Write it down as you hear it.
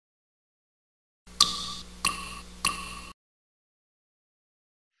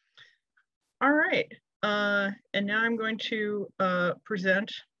All right. And now I'm going to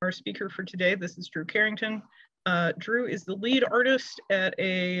present our speaker for today. This is Drew Carrington. Drew is the lead artist at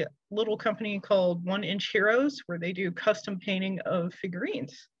a little company called 1-Inch Heroes, where they do custom painting of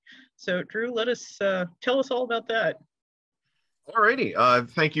figurines. So Drew, tell us all about that. All righty.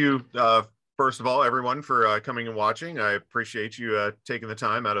 Thank you, first of all, everyone, for coming and watching. I appreciate you taking the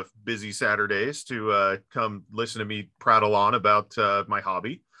time out of busy Saturdays to come listen to me prattle on about my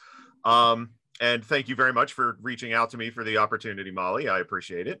hobby. And thank you very much for reaching out to me for the opportunity, Molly. I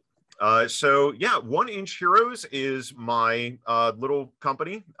appreciate it. So yeah, 1-Inch Heroes is my little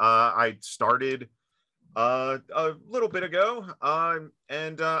company. I started a little bit ago,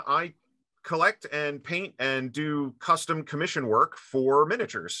 and I collect and paint and do custom commission work for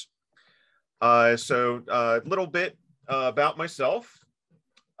miniatures. So a little bit about myself.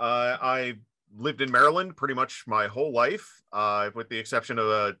 I lived in Maryland pretty much my whole life, with the exception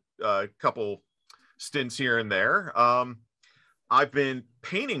of a couple stints here and there. I've been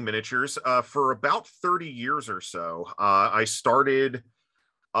painting miniatures for about 30 years or so. I started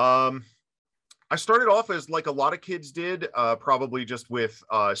off as like a lot of kids did, probably just with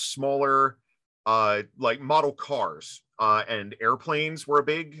smaller, like model cars, and airplanes were a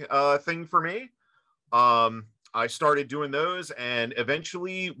big thing for me. I started doing those, and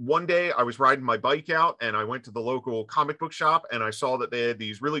eventually one day I was riding my bike out and I went to the local comic book shop and I saw that they had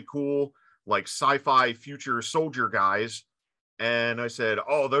these really cool, like sci-fi future soldier guys. And I said,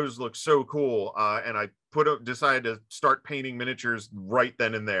 oh, those look so cool. And I decided to start painting miniatures right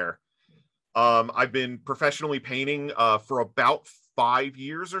then and there. I've been professionally painting for about 5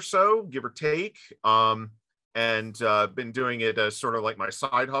 years or so, give or take, and been doing it as sort of like my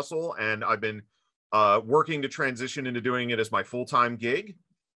side hustle. And I've been working to transition into doing it as my full-time gig.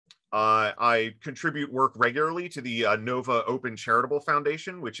 I contribute work regularly to the Nova Open Charitable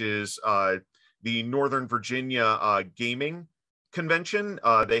Foundation, which is the Northern Virginia gaming convention.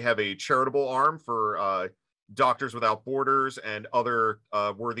 They have a charitable arm for Doctors Without Borders and other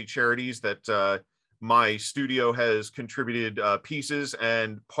worthy charities that my studio has contributed pieces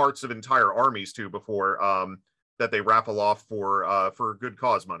and parts of entire armies to before, that they raffle off for good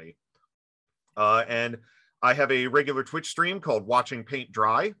cause money. And I have a regular Twitch stream called Watching Paint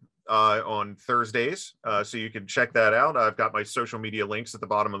Dry on Thursdays, so you can check that out. I've got my social media links at the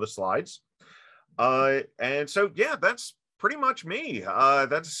bottom of the slides. And so, yeah, that's pretty much me.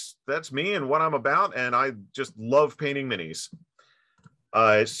 That's me and what I'm about, and I just love painting minis.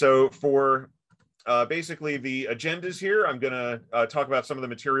 So for basically the agendas here, I'm going to talk about some of the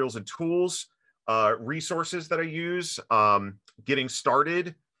materials and tools, resources that I use, getting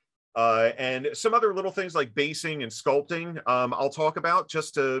started, and some other little things like basing and sculpting. I'll talk about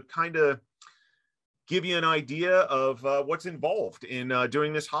just to kind of give you an idea of what's involved in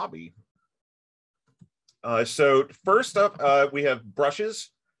doing this hobby. So first up, we have brushes.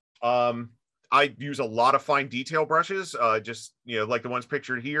 I use a lot of fine detail brushes, just, like the ones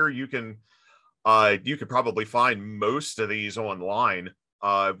pictured here. You could probably find most of these online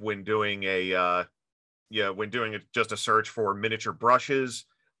when doing just a search for miniature brushes.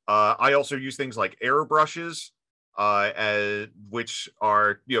 I also use things like air brushes, which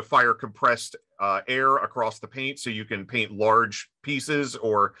are fire compressed air across the paint, so you can paint large pieces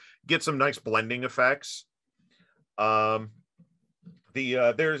or get some nice blending effects. You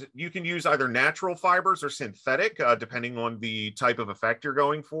can use either natural fibers or synthetic, depending on the type of effect you're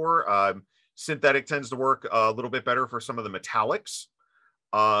going for. Synthetic tends to work a little bit better for some of the metallics.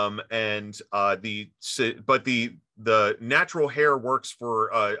 But the natural hair works for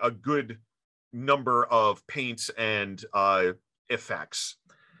a good number of paints and effects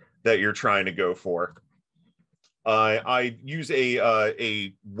that you're trying to go for. I use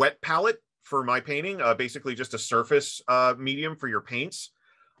a wet palette for my painting, basically just a surface medium for your paints.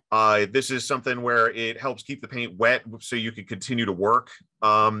 This is something where it helps keep the paint wet so you can continue to work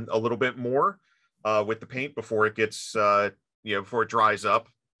a little bit more with the paint before it gets, before it dries up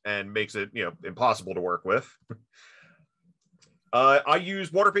and makes it, impossible to work with. I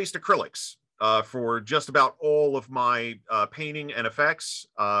use water-based acrylics for just about all of my painting and effects.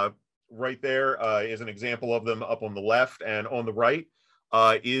 Right there is an example of them up on the left, and on the right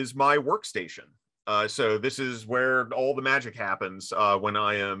is my workstation. So this is where all the magic happens when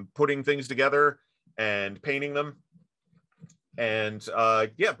I am putting things together and painting them. And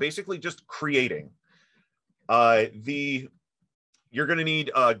yeah, basically just creating. You're going to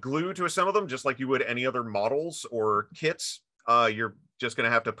need glue to assemble them, just like you would any other models or kits. You're just going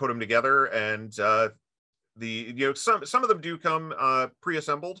to have to put them together, and some of them do come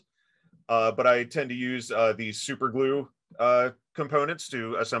pre-assembled, but I tend to use these super glue components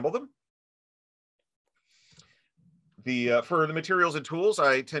to assemble them. For the materials and tools,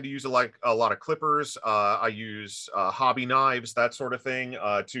 I tend to use a lot of clippers. I use hobby knives, that sort of thing,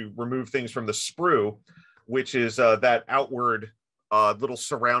 to remove things from the sprue, which is that outward little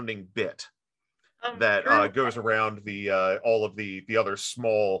surrounding bit that Drew, goes around the all of the other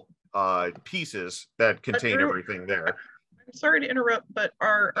small pieces that contain Drew, everything there. I'm sorry to interrupt, but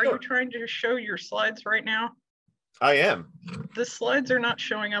are Sure. you trying to show your slides right now? I am. The slides are not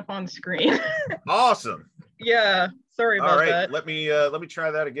showing up on screen. Awesome. Yeah, sorry All about right, that. let me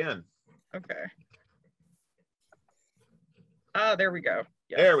try that again. Okay. Ah, there we go.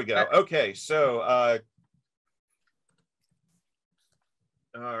 Yes. There we go. Okay, so all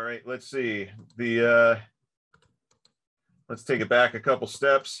right, let's see. Let's take it back a couple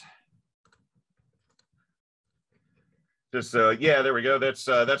steps. Just yeah, there we go. That's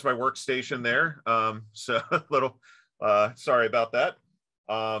my workstation there. So a little sorry about that.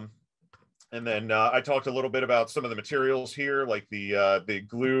 And then I talked a little bit about some of the materials here, like the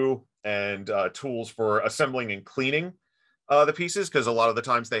glue and tools for assembling and cleaning the pieces, because a lot of the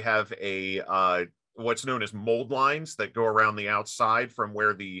times they have a what's known as mold lines that go around the outside from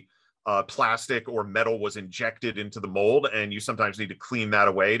where the plastic or metal was injected into the mold, and you sometimes need to clean that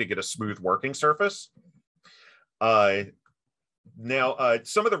away to get a smooth working surface. Now,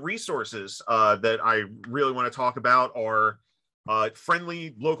 some of the resources that I really want to talk about are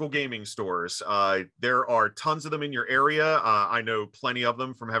friendly local gaming stores. There are tons of them in your area. I know plenty of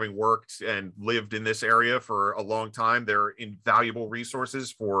them from having worked and lived in this area for a long time. They're invaluable resources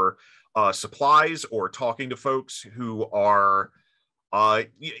for supplies or talking to folks who are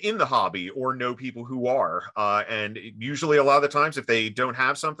in the hobby or know people who are. And usually a lot of the times, if they don't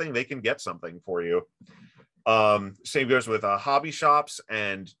have something, they can get something for you. Same goes with hobby shops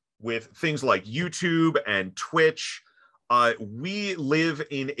and with things like YouTube and Twitch. We live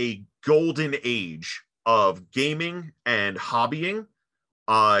in a golden age of gaming and hobbying.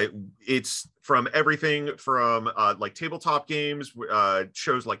 It's from everything from like tabletop games,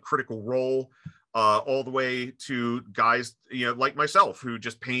 shows like Critical Role, all the way to guys, you know, like myself, who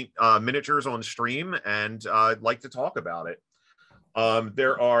just paint miniatures on stream and like to talk about it.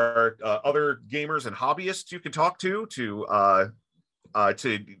 There are other gamers and hobbyists you can talk to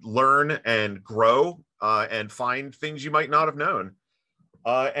learn and grow and find things you might not have known.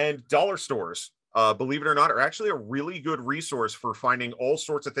 And dollar stores, believe it or not, are actually a really good resource for finding all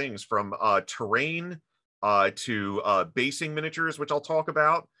sorts of things from terrain to basing miniatures, which I'll talk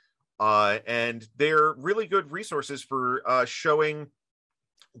about. And they're really good resources for showing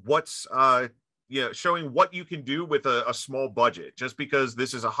what's showing what you can do with a small budget. Just because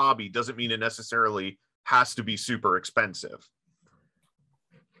this is a hobby doesn't mean it necessarily has to be super expensive.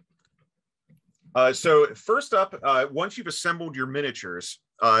 So first up, once you've assembled your miniatures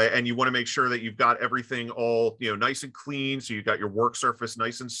and you want to make sure that you've got everything all nice and clean, so you've got your work surface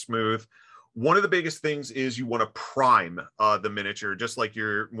nice and smooth, one of the biggest things is you want to prime the miniature, just like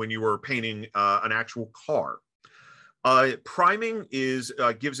when you were painting an actual car. Priming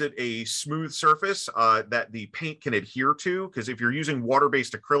gives it a smooth surface that the paint can adhere to, because if you're using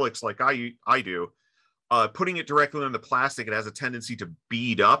water-based acrylics like I do, putting it directly on the plastic, it has a tendency to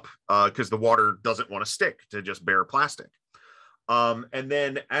bead up because the water doesn't want to stick to just bare plastic. And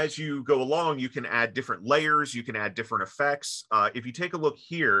then as you go along, you can add different layers, you can add different effects. If you take a look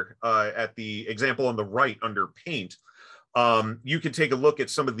here at the example on the right under paint, you can take a look at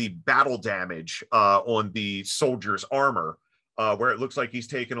some of the battle damage on the soldier's armor, where it looks like he's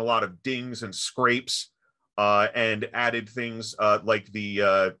taken a lot of dings and scrapes and added things like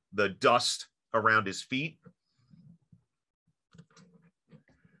the dust around his feet.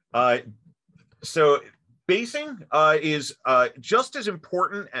 So basing is just as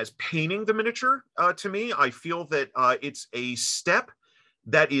important as painting the miniature to me. I feel that it's a step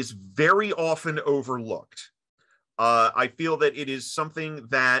that is very often overlooked. I feel that it is something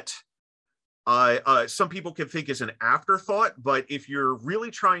that some people can think is an afterthought, but if you're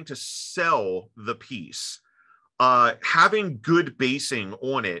really trying to sell the piece, having good basing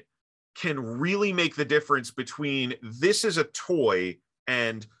on it can really make the difference between this is a toy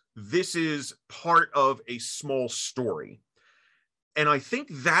and this is part of a small story. And I think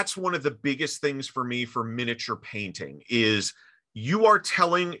that's one of the biggest things for me for miniature painting is you are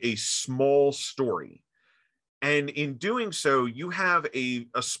telling a small story. And in doing so, you have a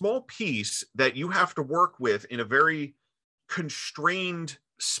small piece that you have to work with in a very constrained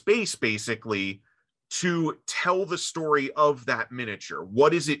space, basically, to tell the story of that miniature.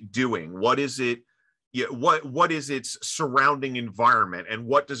 What is it doing? What is it? What is its surrounding environment, and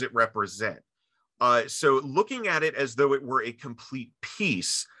what does it represent? So looking at it as though it were a complete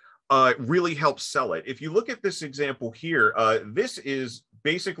piece really helps sell it. If you look at this example here, this is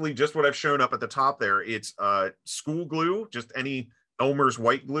basically just what I've shown up at the top there. It's school glue, just any Elmer's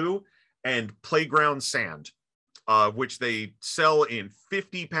white glue, and playground sand, which they sell in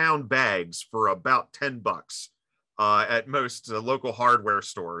 50-pound bags for about $10 at most local hardware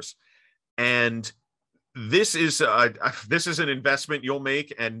stores. And this is an investment you'll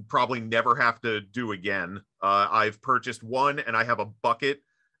make and probably never have to do again. I've purchased one, and I have a bucket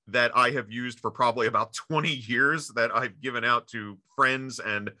that I have used for probably about 20 years that I've given out to friends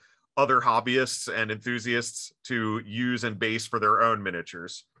and other hobbyists and enthusiasts to use and base for their own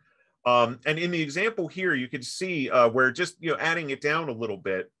miniatures. And in the example here, you can see where just adding it down a little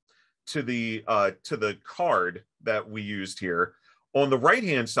bit to the card that we used here. On the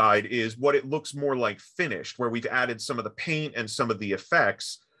right-hand side is what it looks more like finished, where we've added some of the paint and some of the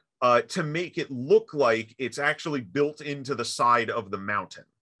effects to make it look like it's actually built into the side of the mountain,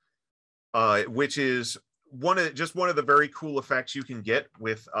 which is one of the very cool effects you can get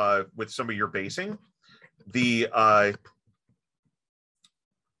with some of your basing.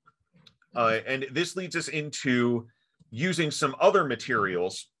 And this leads us into using some other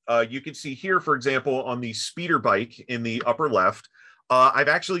materials. You can see here, for example, on the speeder bike in the upper left, I've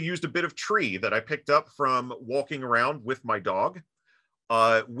actually used a bit of tree that I picked up from walking around with my dog,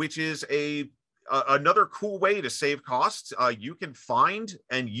 which is another cool way to save costs. You can find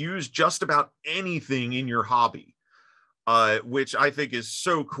and use just about anything in your hobby, which I think is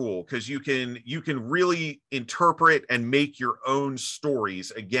so cool, because you can really interpret and make your own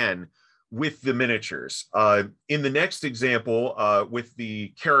stories again with the miniatures. In the next example, with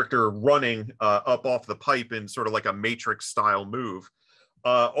the character running up off the pipe in sort of like a Matrix style move,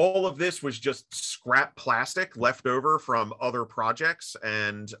 all of this was just scrap plastic left over from other projects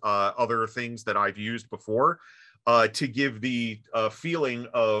and other things that I've used before to give the feeling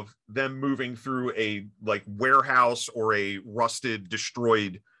of them moving through a warehouse or a rusted,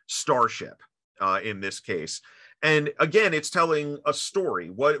 destroyed starship in this case. And again, it's telling a story.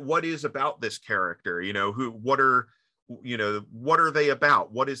 What is about this character? What are they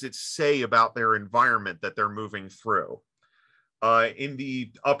about? What does it say about their environment that they're moving through? In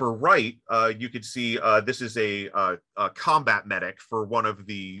the upper right, you can see this is a combat medic for one of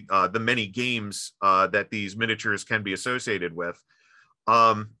the many games that these miniatures can be associated with.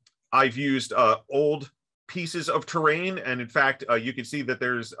 I've used old pieces of terrain, and in fact, you can see that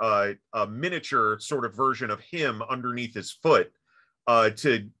there's a miniature sort of version of him underneath his foot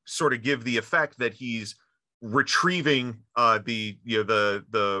to sort of give the effect that he's retrieving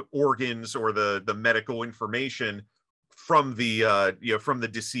the organs or the medical information from the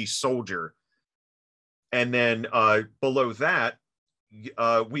deceased soldier. And then below that,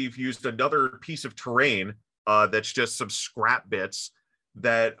 we've used another piece of terrain that's just some scrap bits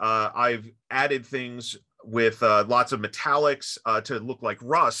that I've added things with lots of metallics to look like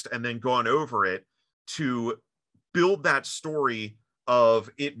rust, and then gone over it to build that story of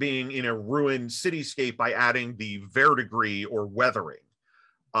it being in a ruined cityscape by adding the verdigris or weathering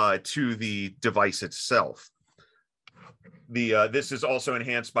to the device itself. This is also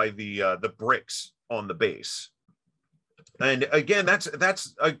enhanced by the bricks on the base. And again, that's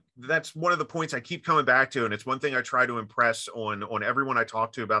one of the points I keep coming back to, and it's one thing I try to impress on everyone I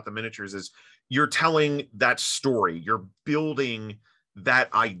talk to about the miniatures is you're telling that story, you're building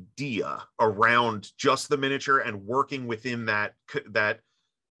that idea around just the miniature and working within that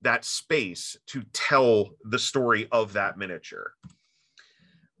space to tell the story of that miniature.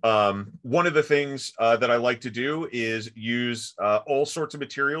 One of the things that I like to do is use all sorts of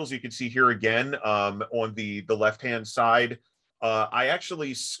materials. You can see here again on the left-hand side, I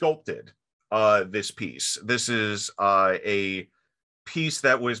actually sculpted this piece. This is a piece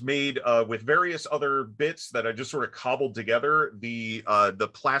that was made with various other bits that I just sort of cobbled together.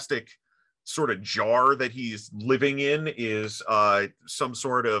 The plastic sort of jar that he's living in is some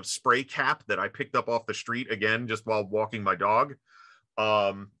sort of spray cap that I picked up off the street, again, just while walking my dog.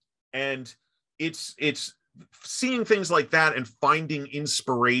 And it's seeing things like that and finding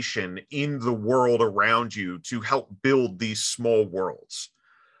inspiration in the world around you to help build these small worlds.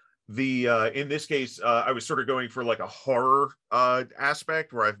 In this case, I was sort of going for like a horror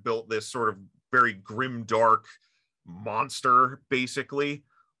aspect, where I've built this sort of very grim, dark monster, basically,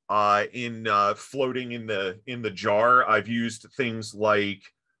 floating in the jar. I've used things like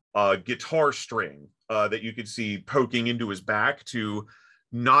guitar string that you could see poking into his back to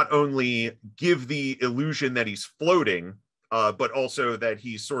not only give the illusion that he's floating, but also that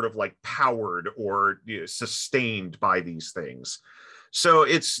he's sort of like powered or sustained by these things. So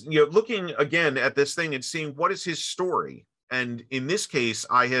it's looking again at this thing and seeing what is his story, And in this case,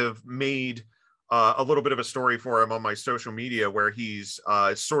 I have made a little bit of a story for him on my social media, where he's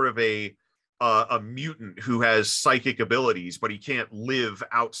sort of a mutant who has psychic abilities, but he can't live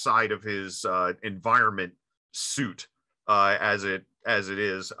outside of his environment suit as it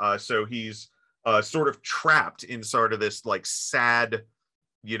is. So he's sort of trapped in sort of this like sad,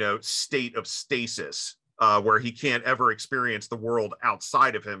 state of stasis, where he can't ever experience the world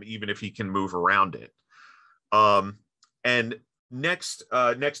outside of him, even if he can move around it. And next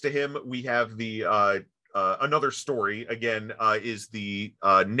to him, we have the another story again, is the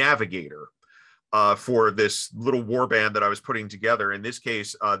navigator for this little warband that I was putting together. In this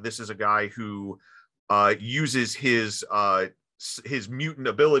case, this is a guy who uses his mutant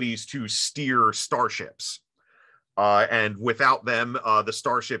abilities to steer starships. And without them, the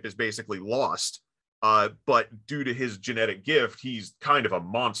starship is basically lost. But due to his genetic gift, he's kind of a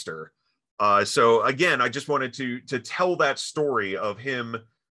monster. So again, I just wanted to tell that story of him,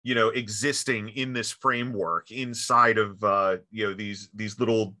 existing in this framework inside of these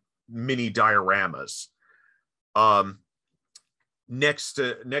little mini dioramas. Next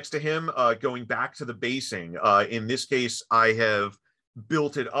to him, going back to the basing, in this case, I have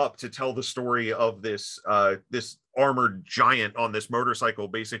built it up to tell the story of this armored giant on this motorcycle,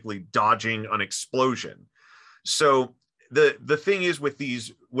 basically dodging an explosion. So the thing is,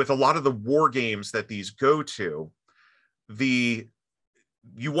 with a lot of the war games that these go to,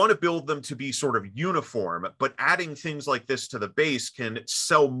 you want to build them to be sort of uniform, but adding things like this to the base can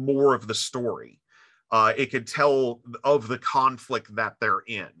sell more of the story. It could tell of the conflict that they're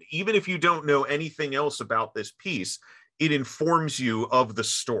in. Even if you don't know anything else about this piece, it informs you of the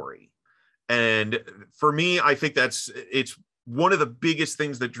story. And for me, I think it's one of the biggest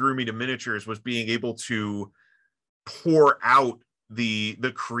things that drew me to miniatures, was being able to pour out the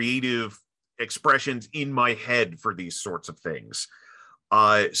creative expressions in my head for these sorts of things.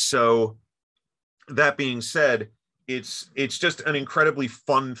 So that being said, it's just an incredibly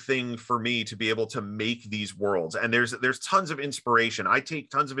fun thing for me to be able to make these worlds. And there's tons of inspiration. I take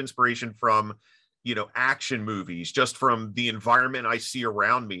tons of inspiration from, action movies, just from the environment I see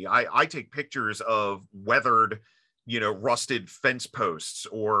around me. I take pictures of weathered, rusted fence posts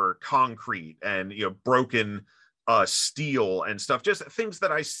or concrete and, broken steel and stuff, just things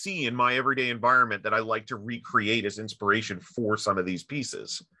that I see in my everyday environment that I like to recreate as inspiration for some of these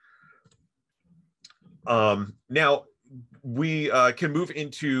pieces. Now we can move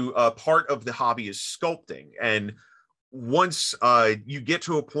into part of the hobby is sculpting. And once you get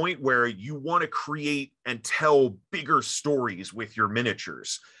to a point where you want to create and tell bigger stories with your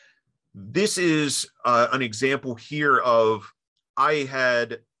miniatures, this is an example here of, I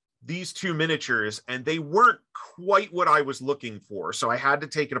had these two miniatures and they weren't quite what I was looking for, so I had to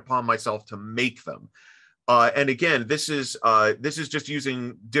take it upon myself to make them. And again, this is just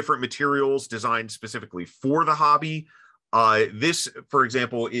using different materials designed specifically for the hobby. This, for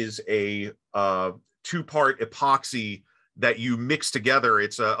example, is a two-part epoxy that you mix together.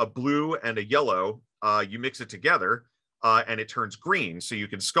 It's a blue and a yellow. You mix it together and it turns green, so you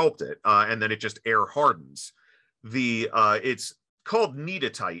can sculpt it, and then it just air hardens. It's called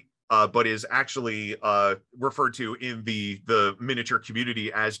Neatite, but is actually referred to in the miniature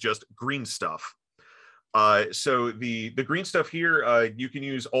community as just green stuff. So the green stuff here, you can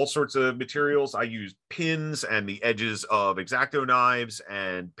use all sorts of materials. I use pins and the edges of X-Acto knives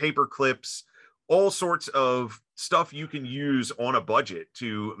and paper clips, all sorts of stuff you can use on a budget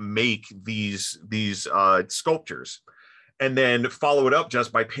to make these sculptures, and then follow it up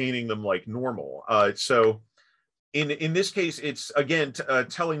just by painting them like normal. So in this case, it's again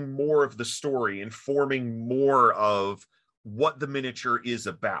telling more of the story, informing more of what the miniature is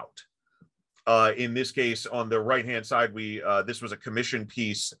about. In this case, on the right-hand side, this was a commission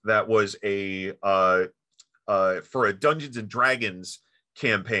piece that was for a Dungeons and Dragons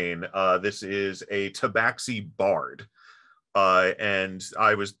campaign. This is a Tabaxi bard, and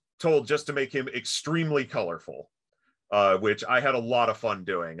I was told just to make him extremely colorful, which I had a lot of fun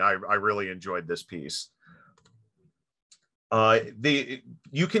doing. I really enjoyed this piece.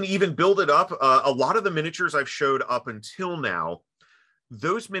 You can even build it up. A lot of the miniatures I've showed up until now,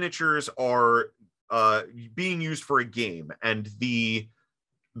 those miniatures are being used for a game, and the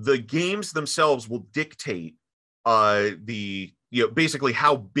games themselves will dictate basically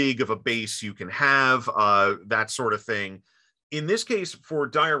how big of a base you can have, that sort of thing. In this case, for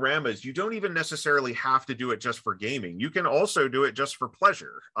dioramas, you don't even necessarily have to do it just for gaming. You can also do it just for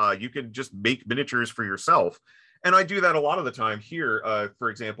pleasure. You can just make miniatures for yourself. And I do that a lot of the time here, for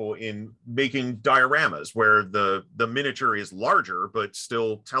example, in making dioramas where the miniature is larger, but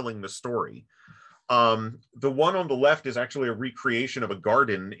still telling the story. The one on the left is actually a recreation of a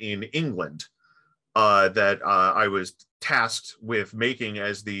garden in England that I was tasked with making,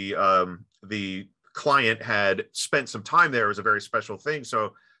 as the client had spent some time there. It was a very special thing,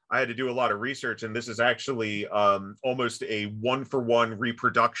 so I had to do a lot of research, and this is actually almost a one-for-one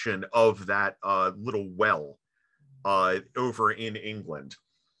reproduction of that little well over in England.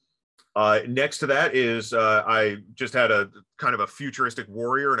 Next to that is I just had a kind of a futuristic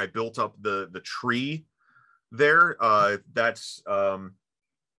warrior, and I built up the tree there. That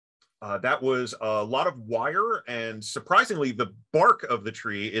was a lot of wire, and surprisingly, the bark of the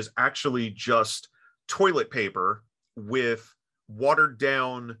tree is actually just toilet paper with watered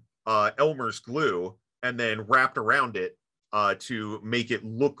down Elmer's glue, and then wrapped around it to make it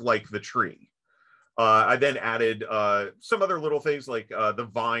look like the tree. I then added some other little things, like the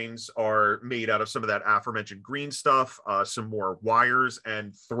vines are made out of some of that aforementioned green stuff, some more wires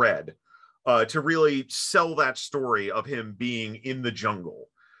and thread to really sell that story of him being in the jungle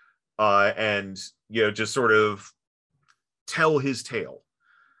and, you know, just sort of tell his tale.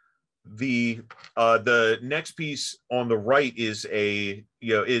 The next piece on the right is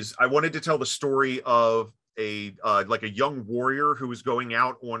I wanted to tell the story of like a young warrior who was going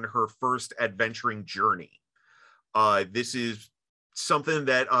out on her first adventuring journey. This is something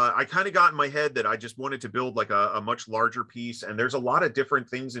that I kind of got in my head that I just wanted to build like a much larger piece, and there's a lot of different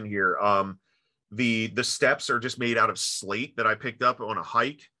things in here. The steps are just made out of slate that I picked up on a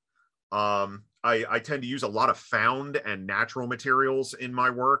hike. I tend to use a lot of found and natural materials in my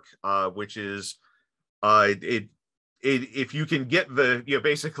work, which is if you can get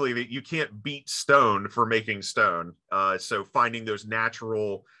basically that you can't beat stone for making stone. So finding those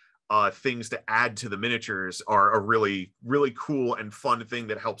natural things to add to the miniatures are a really, really cool and fun thing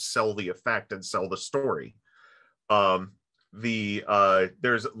that helps sell the effect and sell the story.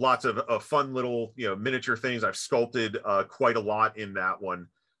 There's lots of fun little miniature things. I've sculpted quite a lot in that one,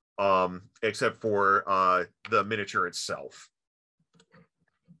 except for the miniature itself.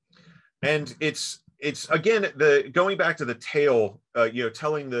 And it's again, going back to the tale,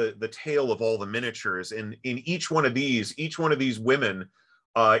 telling the tale of all the miniatures. In each one of these women,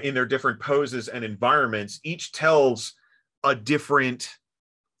 in their different poses and environments, each tells a different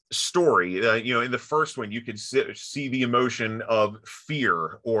story. In the first one, you could see the emotion of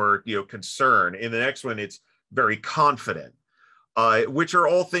fear or concern. In the next one, it's very confident. Which are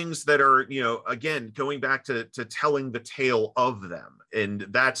all things that are, again, going back to telling the tale of them. And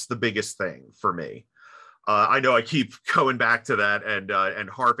that's the biggest thing for me. I know I keep going back to that and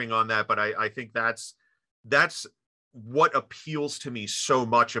harping on that, but I think that's what appeals to me so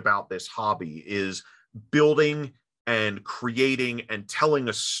much about this hobby, is building and creating and telling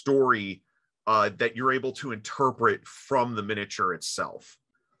a story that you're able to interpret from the miniature itself.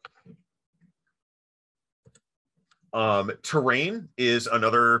 Terrain is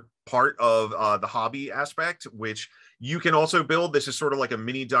another part of the hobby aspect, which you can also build. This is sort of like a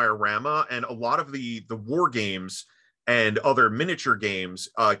mini diorama, and a lot of the war games and other miniature games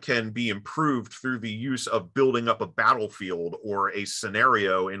can be improved through the use of building up a battlefield or a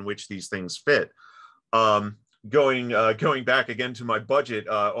scenario in which these things fit. Going back again to my budget,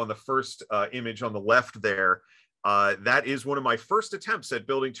 on the first image on the left there, that is one of my first attempts at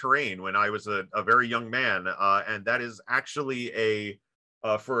building terrain when I was a very young man, and that is actually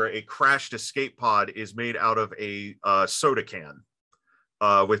for a crashed escape pod, is made out of a soda can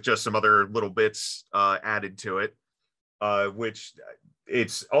with just some other little bits added to it, which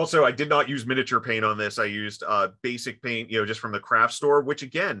it's also, I did not use miniature paint on this. I used basic paint, just from the craft store, which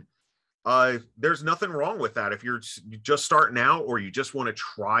again, there's nothing wrong with that. If you're just starting out or you just want to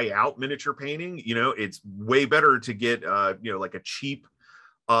try out miniature painting, it's way better to get like a cheap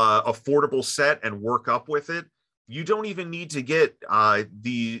affordable set and work up with it. You don't even need to get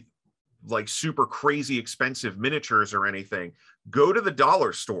the like super crazy expensive miniatures or anything. Go to the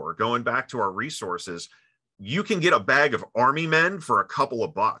dollar store. Going back to our resources, you can get a bag of army men for a couple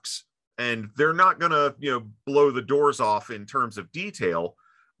of bucks, and they're not gonna blow the doors off in terms of detail,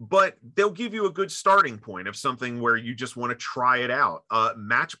 but they'll give you a good starting point of something where you just want to try it out.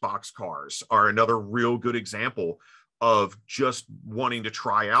 Matchbox cars are another real good example of just wanting to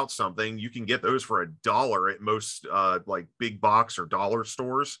try out something. You can get those for $1 at most like big box or dollar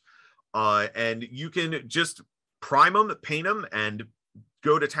stores. And you can just prime them, paint them, and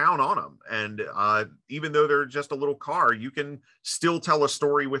go to town on them. And even though they're just a little car, you can still tell a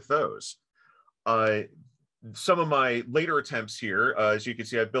story with those. Some of my later attempts here, as you can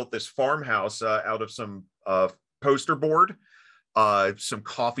see, I built this farmhouse out of some poster board, some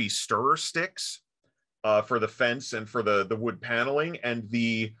coffee stirrer sticks for the fence and for the wood paneling, and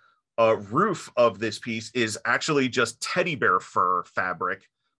the roof of this piece is actually just teddy bear fur fabric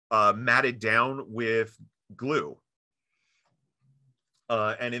matted down with glue.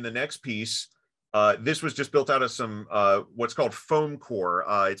 And in the next piece, this was just built out of some what's called foam core.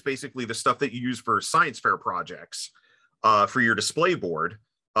 It's basically the stuff that you use for science fair projects for your display board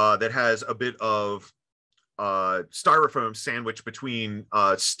that has a bit of styrofoam sandwiched between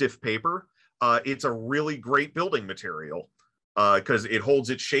stiff paper. It's a really great building material because it holds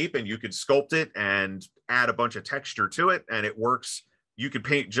its shape and you could sculpt it and add a bunch of texture to it, and it works. You could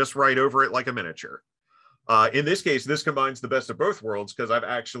paint just right over it like a miniature. In this case, this combines the best of both worlds because I've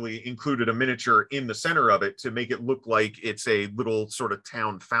actually included a miniature in the center of it to make it look like it's a little sort of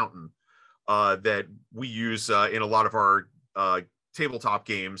town fountain that we use in a lot of our tabletop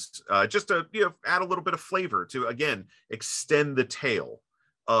games, just to add a little bit of flavor to, again, extend the tale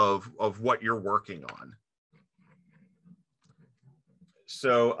of what you're working on.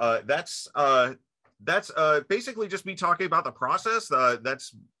 So that's basically just me talking about the process.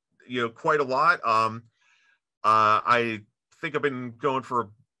 That's quite a lot. I think I've been going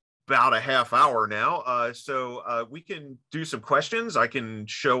for about a half hour now. So we can do some questions. I can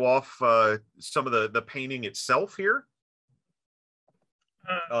show off some of the painting itself here.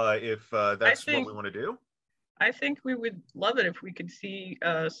 If that's what we want to do. I think we would love it if we could see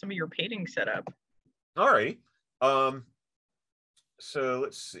some of your painting set up. All right. So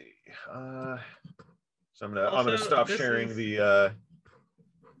let's see. So I'm gonna stop sharing the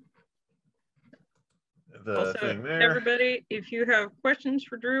thing there. Everybody, if you have questions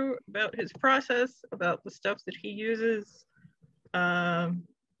for Drew about his process, about the stuff that he uses,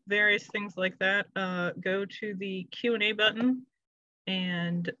 various things like that, go to the Q&A button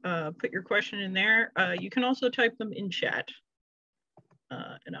and put your question in there. You can also type them in chat,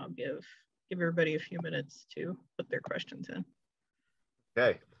 and I'll give everybody a few minutes to put their questions in.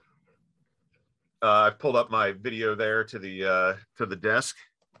 Okay. I've pulled up my video there to the desk.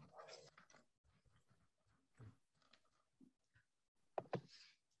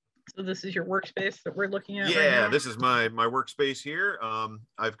 So this is your workspace that we're looking at. Yeah, right now? This is my workspace here.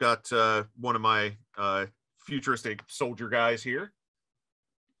 I've got one of my futuristic soldier guys here,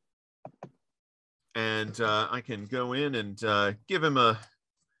 and I can go in and give him a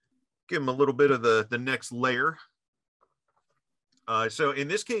little bit of the next layer. So in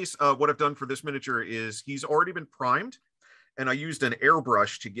this case, what I've done for this miniature is he's already been primed, and I used an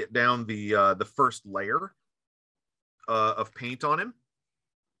airbrush to get down the first layer of paint on him.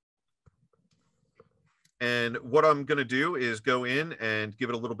 And what I'm going to do is go in and give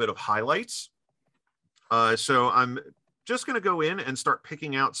it a little bit of highlights. So I'm just going to go in and start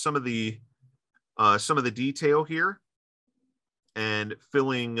picking out some of the detail here and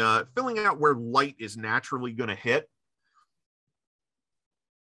filling out where light is naturally going to hit.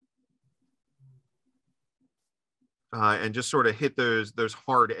 And just sort of hit those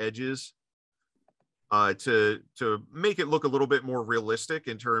hard edges to make it look a little bit more realistic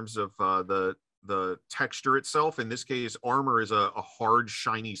in terms of the texture itself. In this case, armor is a hard,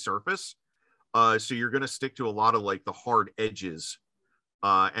 shiny surface. So you're going to stick to a lot of like the hard edges,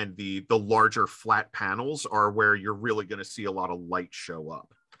 and the larger flat panels are where you're really going to see a lot of light show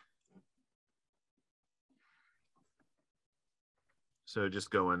up. So just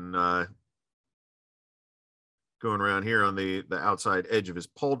going around here on the outside edge of his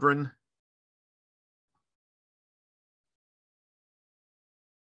pauldron.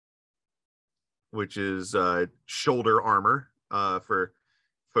 Which is shoulder armor for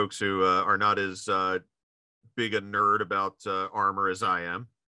folks who are not as big a nerd about armor as I am.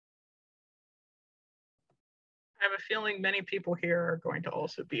 I have a feeling many people here are going to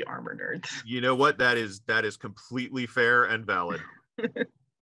also be armor nerds. You know what? That is completely fair and valid.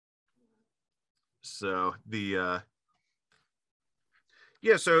 So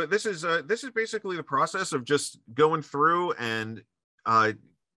so this is basically the process of just going through and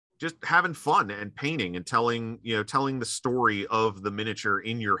just having fun and painting and telling the story of the miniature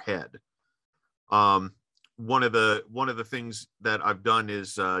in your head. One of the things that I've done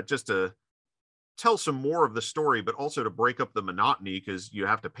is just to tell some more of the story, but also to break up the monotony, because you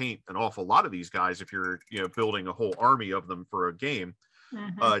have to paint an awful lot of these guys if you're building a whole army of them for a game.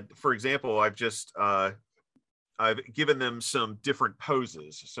 Mm-hmm. For example, I've given them some different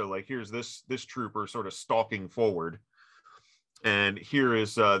poses. So like here's this trooper sort of stalking forward. And here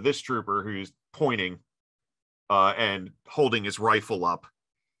is this trooper who's pointing and holding his rifle up.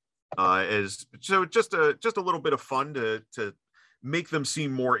 So just a little bit of fun to make them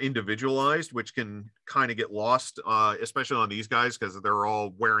seem more individualized, which can kind of get lost, especially on these guys, because they're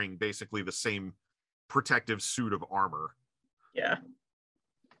all wearing basically the same protective suit of armor. Yeah.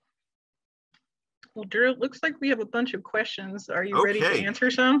 Well, Drew, it looks like we have a bunch of questions. Are you ready to Okay.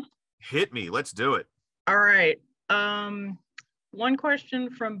 answer some? Hit me. Let's do it. All right. One question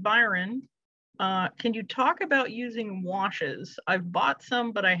from Byron. Can you talk about using washes? I've bought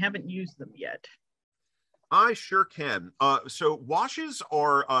some, but I haven't used them yet. I sure can. So washes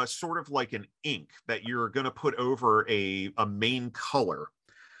are sort of like an ink that you're going to put over a main color.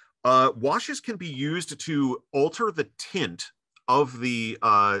 Washes can be used to alter the tint of the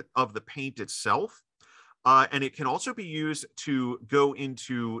paint itself. And it can also be used to go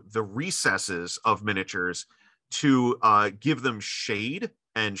into the recesses of miniatures to give them shade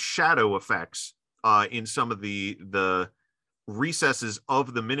and shadow effects in some of the recesses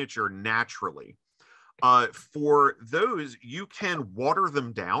of the miniature naturally. For those, you can water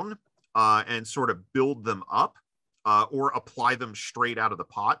them down and sort of build them up or apply them straight out of the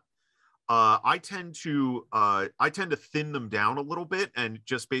pot. I tend to thin them down a little bit and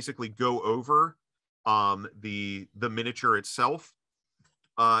just basically go over the miniature itself.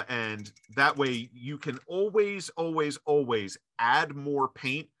 And that way you can always add more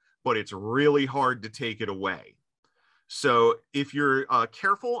paint, but it's really hard to take it away. So if you're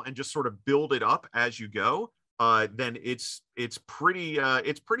careful and just sort of build it up as you go, then it's pretty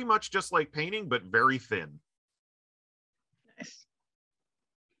much just like painting, but very thin. Nice.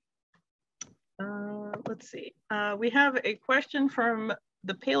 Let's see. We have a question from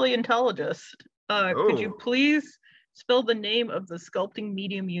the paleontologist. Could you please spell the name of the sculpting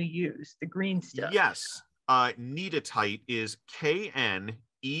medium you use, the green stuff? Yes. Kneadatite is Kneadatite.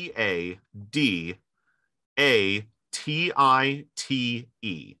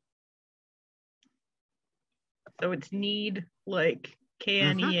 So it's knead like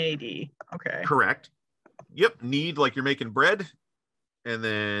Knead. Okay. Correct. Yep. Knead like you're making bread. And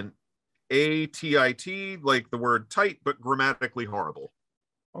then ATIT like the word tight, but grammatically horrible.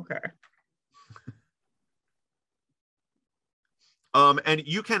 Okay. And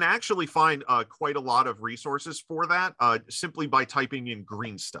you can actually find quite a lot of resources for that simply by typing in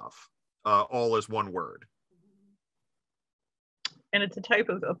green stuff, all as one word. And it's a type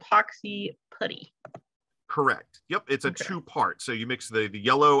of epoxy putty. Correct. Yep. It's a two-part. So you mix the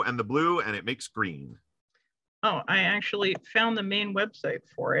yellow and the blue and it makes green. Oh, I actually found the main website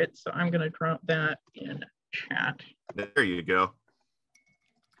for it. So I'm going to drop that in chat. There you go.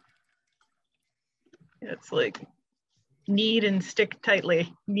 It's like knead and stick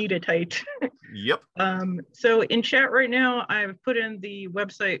tightly, Kneadatite. Yep. So in chat right now, I've put in the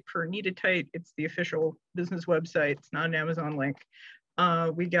website for Kneadatite. It's the official business website. It's not an Amazon link.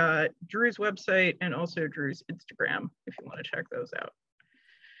 We got Drew's website and also Drew's Instagram, if you want to check those out.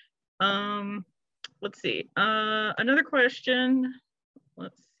 Let's see. Another question.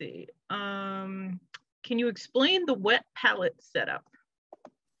 Let's see. Can you explain the wet palette setup?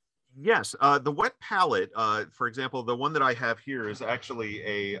 Yes, the wet palette, for example, the one that I have here is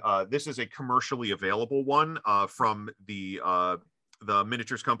actually this is a commercially available one from the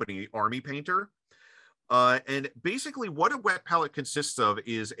miniatures company Army Painter. And basically what a wet palette consists of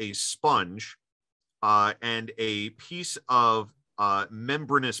is a sponge and a piece of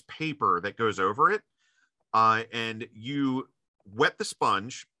membranous paper that goes over it. And you wet the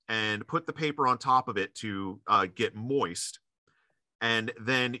sponge and put the paper on top of it to get moist. And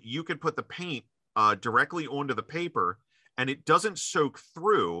then you can put the paint directly onto the paper and it doesn't soak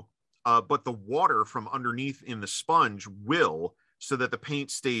through, but the water from underneath in the sponge will, so that the paint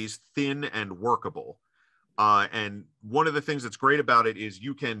stays thin and workable. And one of the things that's great about it is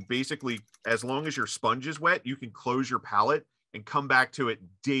you can basically, as long as your sponge is wet, you can close your palette and come back to it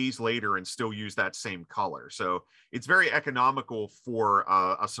days later and still use that same color. So it's very economical for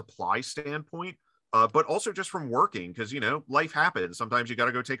a supply standpoint. But also just from working, because, you know, life happens. Sometimes you got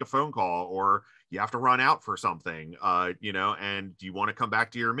to go take a phone call or you have to run out for something, you know, and you want to come back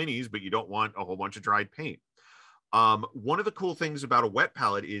to your minis, but you don't want a whole bunch of dried paint. One of the cool things about a wet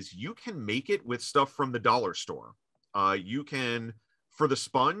palette is you can make it with stuff from the dollar store. You can, for the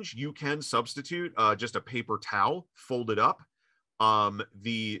sponge, you can substitute just a paper towel folded up.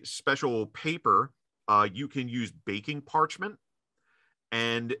 The special paper, you can use baking parchment.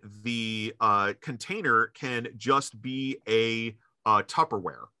 And the container can just be a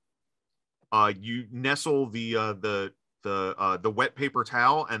Tupperware. You nestle the wet paper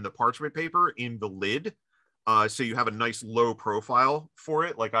towel and the parchment paper in the lid, so you have a nice low profile for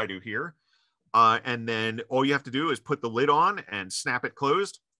it, like I do here. And then all you have to do is put the lid on and snap it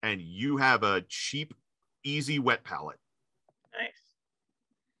closed, and you have a cheap, easy wet palette. Nice.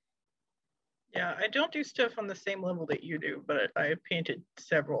 Yeah, I don't do stuff on the same level that you do, but I have painted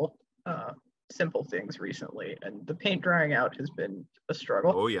several simple things recently, and the paint drying out has been a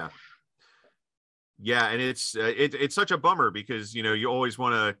struggle. Oh, yeah. Yeah, and it's such a bummer because you always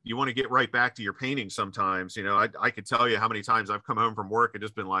want to get right back to your painting sometimes. I could tell you how many times I've come home from work and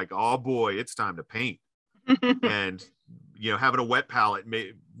just been like, oh boy, it's time to paint. And having a wet palette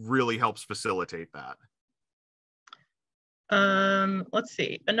really helps facilitate that. Let's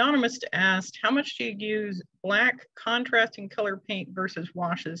see. Anonymous asked, how much do you use black contrasting color paint versus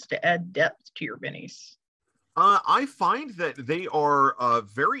washes to add depth to your minis? I find that they are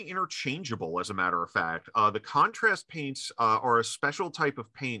very interchangeable, as a matter of fact. The contrast paints are a special type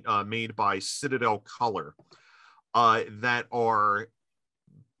of paint made by Citadel Color that are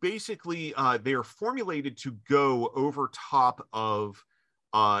basically, they are formulated to go over top of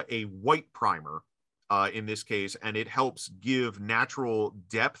a white primer, in this case, and it helps give natural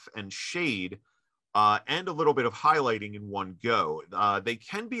depth and shade and a little bit of highlighting in one go. They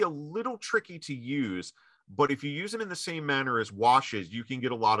can be a little tricky to use, but if you use it in the same manner as washes, you can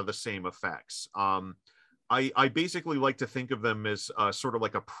get a lot of the same effects. I basically like to think of them as sort of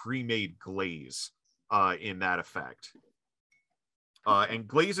like a pre-made glaze in that effect. And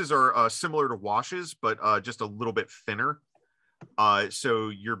glazes are similar to washes, but just a little bit thinner. So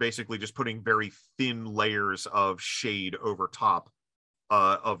you're basically just putting very thin layers of shade over top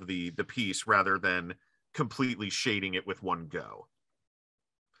of the piece rather than completely shading it with one go.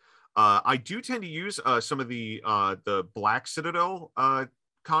 I do tend to use some of the Black Citadel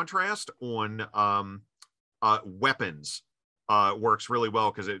contrast on weapons. Works really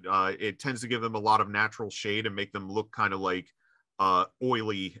well because it tends to give them a lot of natural shade and make them look kind of like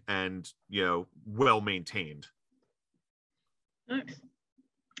oily and well maintained. Nice.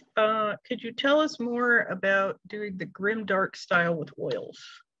 Could you tell us more about doing the grim dark style with oils?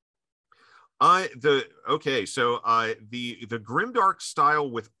 The grimdark style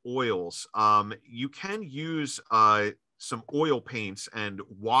with oils, you can use some oil paints and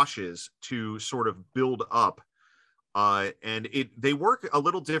washes to sort of build up, and they work a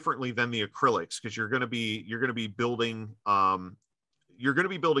little differently than the acrylics because you're going to be building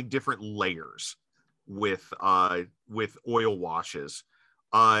different layers with oil washes,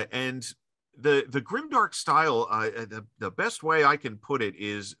 and the grimdark style, the best way I can put it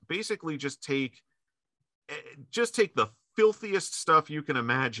is basically just take the filthiest stuff you can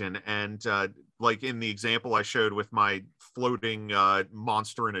imagine, and like in the example I showed with my floating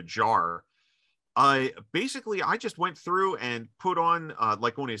monster in a jar, I just went through and put on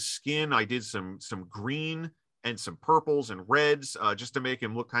like on his skin, I did some green and some purples and reds just to make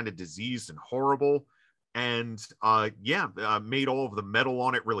him look kind of diseased and horrible. And made all of the metal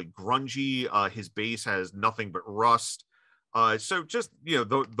on it really grungy. His base has nothing but rust. So just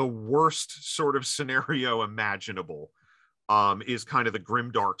the worst sort of scenario imaginable is kind of the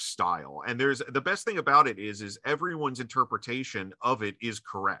grimdark style. And the best thing about it is everyone's interpretation of it is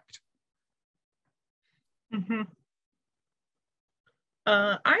correct. Mm-hmm.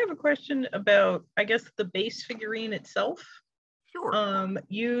 I have a question about, I guess, the base figurine itself. Sure.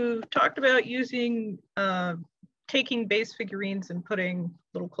 You talked about using, taking base figurines and putting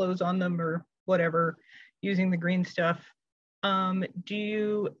little clothes on them or whatever, using the green stuff. Do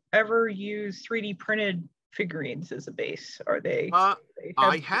you ever use 3D printed figurines as a base? Are they?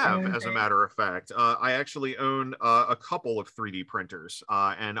 I have, as a matter of fact. I actually own a couple of 3D printers,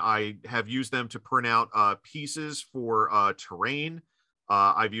 and I have used them to print out pieces for terrain.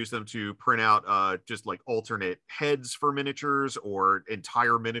 I've used them to print out just like alternate heads for miniatures or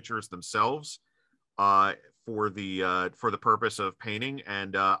entire miniatures themselves for the purpose of painting.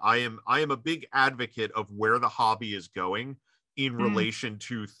 And I am a big advocate of where the hobby is going in relation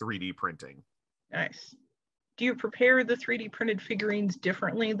to 3D printing. Nice. Do you prepare the 3D printed figurines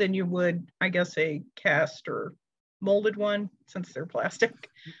differently than you would, I guess, a cast or molded one, since they're plastic?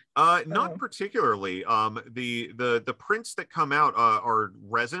 Not particularly. The prints that come out are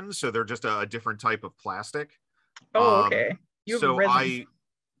resin, so they're just a different type of plastic. Oh, okay. You have so resin.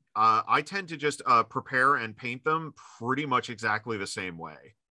 I tend to just prepare and paint them pretty much exactly the same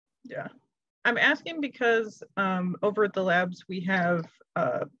way. Yeah. I'm asking because over at the labs we have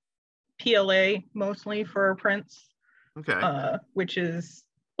PLA mostly for our prints. Okay. Which is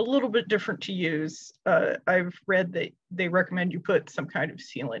a little bit different to use. I've read that they recommend you put some kind of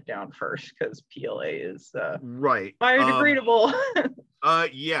sealant down first because PLA is right biodegradable.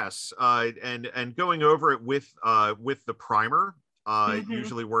 Yes, and going over it with the primer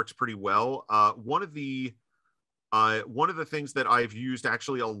usually works pretty well. One of the things that I've used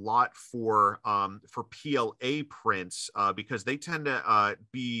actually a lot for PLA prints, because they tend to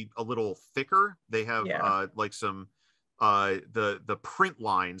be a little thicker. They have like some the print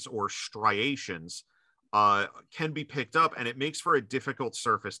lines or striations can be picked up, and it makes for a difficult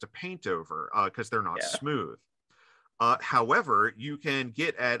surface to paint over because they're not smooth. However, you can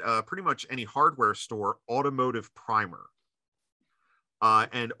get at pretty much any hardware store automotive primer.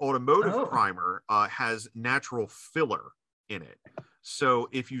 And automotive primer has natural filler in it. So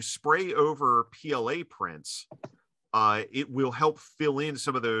if you spray over PLA prints, it will help fill in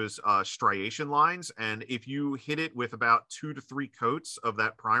some of those striation lines. And if you hit it with about 2 to 3 coats of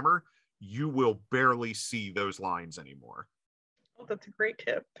that primer, you will barely see those lines anymore. Oh, that's a great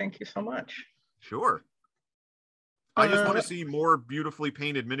tip. Thank you so much. Sure. I just want to see more beautifully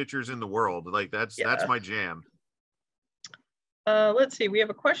painted miniatures in the world. Like that's my jam. Let's see. We have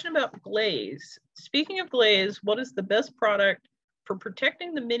a question about glaze. Speaking of glaze, what is the best product for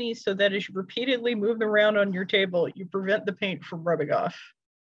protecting the minis so that as you repeatedly move them around on your table, you prevent the paint from rubbing off?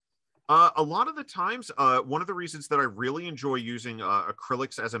 A lot of the times, one of the reasons that I really enjoy using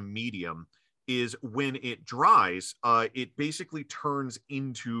acrylics as a medium is when it dries, it basically turns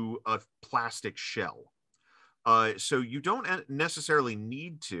into a plastic shell. So you don't necessarily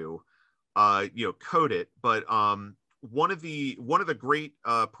need to, coat it, but one of the great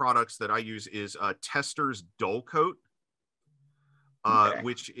products that I use is Tester's Dull Coat,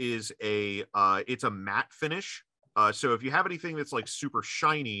 which is it's a matte finish. So if you have anything that's like super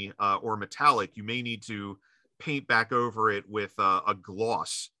shiny or metallic, you may need to paint back over it with a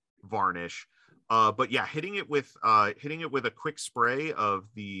gloss varnish. But yeah, hitting it with a quick spray of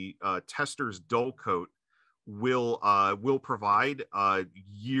the Tester's Dull Coat will provide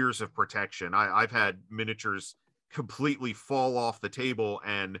years of protection. I've had miniatures completely fall off the table,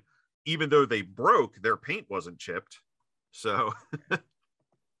 and even though they broke, their paint wasn't chipped. So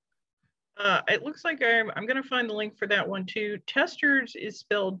it looks like I'm going to find the link for that one too. Testors is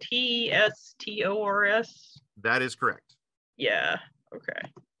spelled Testors. That is correct. Yeah. Okay.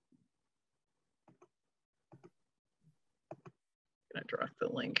 Gonna drop the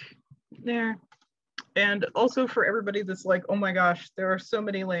link there. And also for everybody that's like, oh my gosh, there are so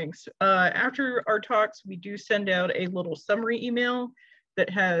many links. After our talks, we do send out a little summary email that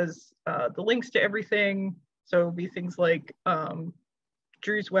has the links to everything. So it'll be things like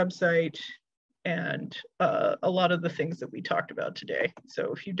Drew's website and a lot of the things that we talked about today.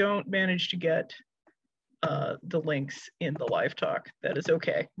 So if you don't manage to get the links in the live talk, that is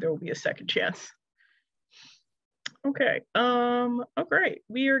okay. There will be a second chance. Okay, oh great.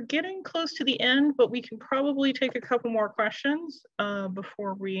 We are getting close to the end, but we can probably take a couple more questions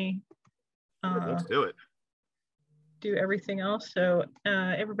before we let's do it. Do everything else. So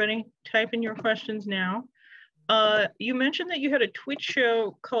everybody type in your questions now. You mentioned that you had a Twitch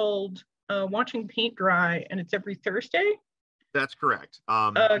show called Watching Paint Dry, and it's every Thursday? That's correct.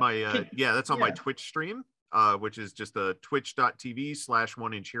 That's on my Twitch stream, which is just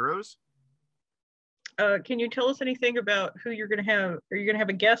twitch.tv/1inchheroes. Can you tell us anything about who you're going to have? Are you going to have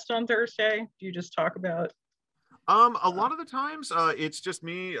a guest on Thursday? Do you just talk about? A lot of the times, it's just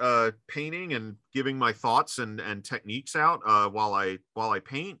me painting and giving my thoughts and techniques out while I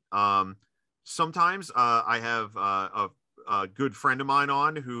paint. Sometimes I have a good friend of mine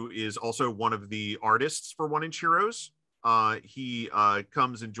on who is also one of the artists for 1 Inch Heroes. He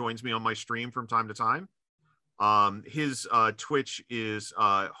comes and joins me on my stream from time to time. His Twitch is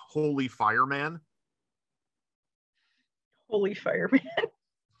Holy Fireman. Holy Fireman.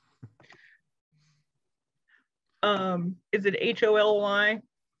 Is it HOLY?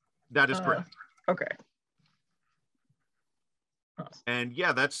 That is correct. Okay. Awesome. And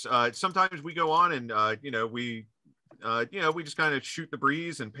yeah, that's sometimes we go on and we just kind of shoot the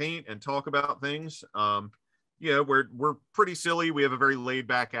breeze and paint and talk about things. We're pretty silly. We have a very laid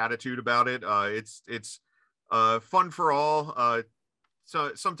back attitude about it. It's fun for all.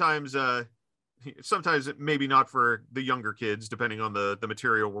 So sometimes maybe not for the younger kids, depending on the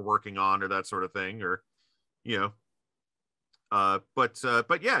material we're working on or that sort of thing, or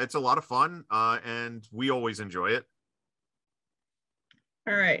but yeah, it's a lot of fun and we always enjoy it.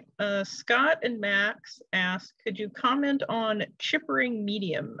 All right, Scott and Max ask, could you comment on chippering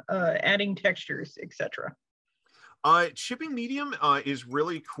medium, adding textures, etc.? Chipping medium is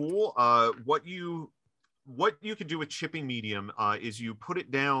really cool. What you can do with chipping medium is you put it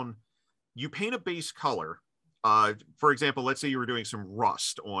down. You paint a base color. For example, let's say you were doing some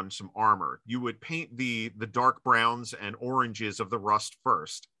rust on some armor. You would paint the dark browns and oranges of the rust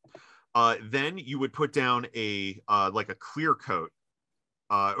first. Then you would put down like a clear coat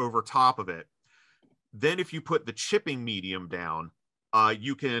over top of it. Then if you put the chipping medium down,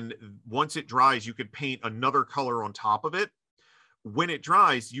 you can, once it dries, you could paint another color on top of it. When it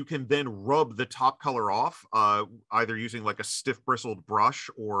dries, you can then rub the top color off, either using like a stiff bristled brush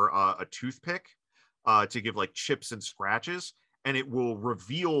or a toothpick. to give like chips and scratches, and it will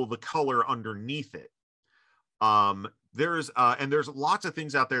reveal the color underneath it. There's lots of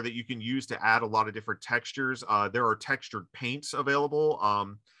things out there that you can use to add a lot of different textures. There are textured paints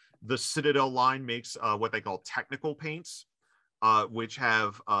available. The Citadel line makes what they call technical paints, which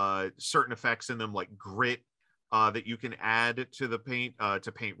have certain effects in them, like grit, that you can add to the paint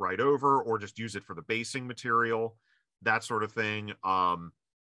to paint right over, or just use it for the basing material, that sort of thing.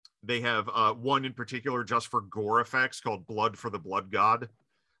 They have one in particular just for gore effects called Blood for the Blood God,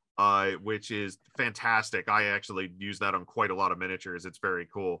 which is fantastic. I actually use that on quite a lot of miniatures. It's very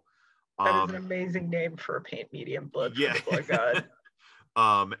cool. That is an amazing name for a paint medium, Blood for the Blood God.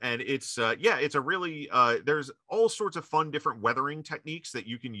 And it's it's a really there's all sorts of fun different weathering techniques that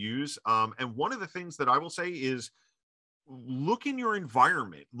you can use. And one of the things that I will say is look in your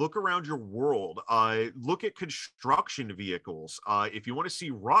environment, look around your world, look at construction vehicles. If you want to see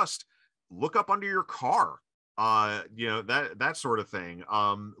rust, look up under your car. That sort of thing.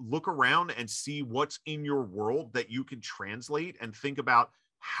 Look around and see what's in your world that you can translate, and think about,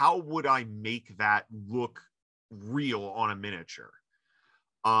 how would I make that look real on a miniature?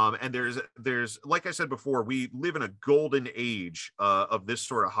 And there's like I said before, we live in a golden age of this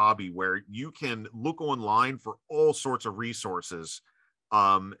sort of hobby, where you can look online for all sorts of resources.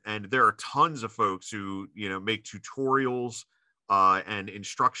 And there are tons of folks who, make tutorials and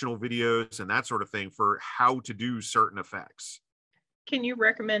instructional videos and that sort of thing for how to do certain effects. Can you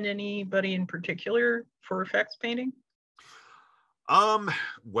recommend anybody in particular for effects painting? There's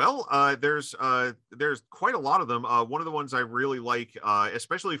quite a lot of them. One of the ones I really like,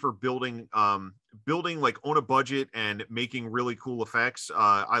 especially for building like on a budget and making really cool effects.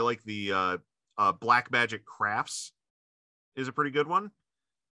 I like the Black Magic Crafts is a pretty good one.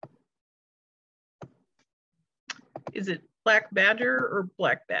 Is it Black Badger or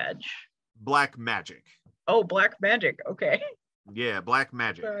Black Badge? Black Magic. Oh, Black Magic. Okay. Yeah, Black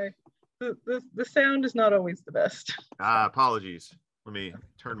Magic. Sorry. The sound is not always the best. Apologies. Let me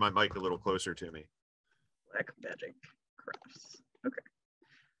turn my mic a little closer to me. Black Magic Crafts. Okay.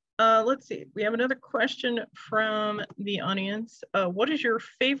 Let's see. We have another question from the audience. What is your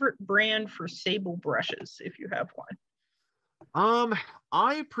favorite brand for sable brushes, if you have one?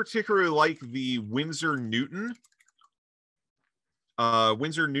 I particularly like the Winsor Newton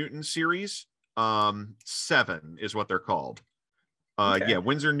series. 7 is what they're called. Okay. Yeah,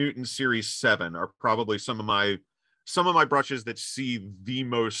 Winsor Newton series 7 are probably some of my brushes that see the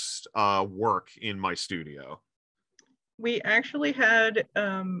most work in my studio. We actually had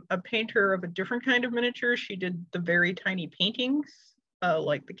a painter of a different kind of miniature. She did the very tiny paintings,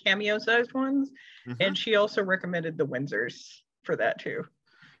 like the cameo-sized ones, and she also recommended the Windsors for that too.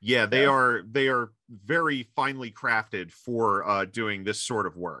 Yeah, they are very finely crafted for doing this sort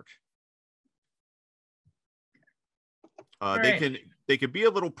of work. They can be a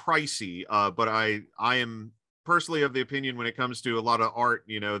little pricey, but I am personally of the opinion, when it comes to a lot of art,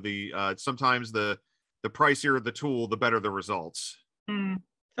 sometimes the pricier the tool, the better the results.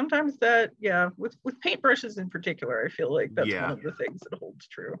 Sometimes that, with paintbrushes in particular, I feel like that's one of the things that holds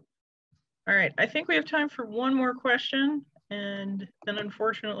true. All right, I think we have time for one more question, and then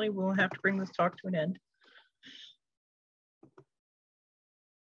unfortunately we'll have to bring this talk to an end.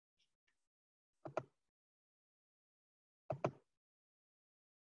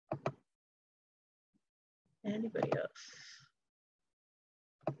 Anybody else?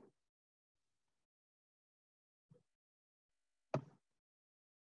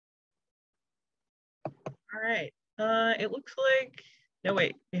 All right. It looks like, no,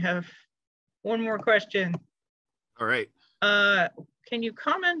 wait, we have one more question. All right. Can you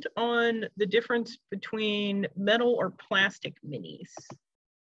comment on the difference between metal or plastic minis?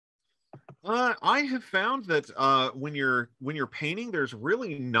 I have found that when you're painting, there's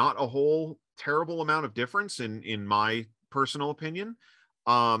really not a whole terrible amount of difference in my personal opinion.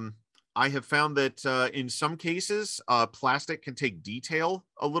 I have found that in some cases, plastic can take detail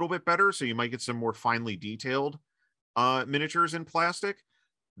a little bit better, so you might get some more finely detailed miniatures in plastic.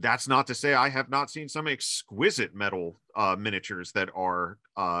 That's not to say I have not seen some exquisite metal miniatures that are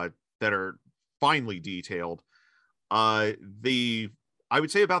finely detailed. I would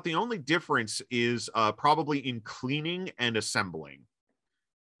say about the only difference is probably in cleaning and assembling.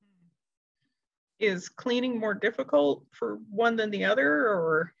 Is cleaning more difficult for one than the other,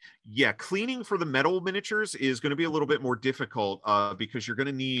 or? Yeah, cleaning for the metal miniatures is going to be a little bit more difficult because you're going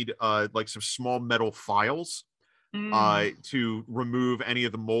to need like some small metal files to remove any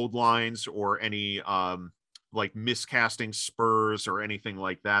of the mold lines or any like miscasting spurs or anything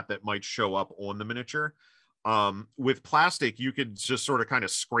like that that might show up on the miniature. With plastic, you could just sort of kind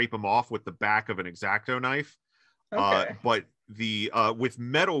of scrape them off with the back of an X-Acto knife. Okay. But the with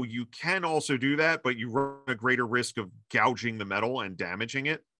metal, you can also do that, but you run a greater risk of gouging the metal and damaging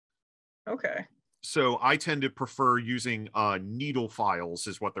it. Okay. So I tend to prefer using needle files,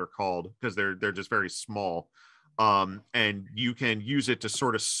 is what they're called, because they're just very small. And you can use it to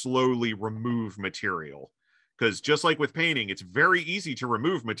sort of slowly remove material. Because just like with painting, it's very easy to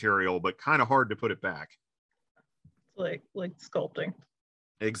remove material, but kind of hard to put it back. Like sculpting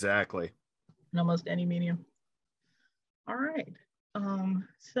Exactly. in almost any medium. All right.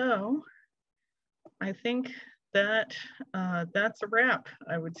 So I think that that's a wrap,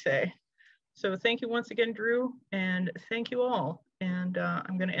 I would say. So thank you once again, Drew, and thank you all. And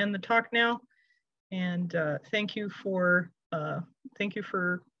I'm going to end the talk now. And thank you for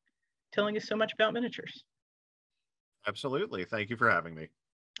telling us so much about miniatures. Absolutely. Thank you for having me.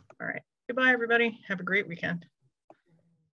 All right. Goodbye, everybody. Have a great weekend.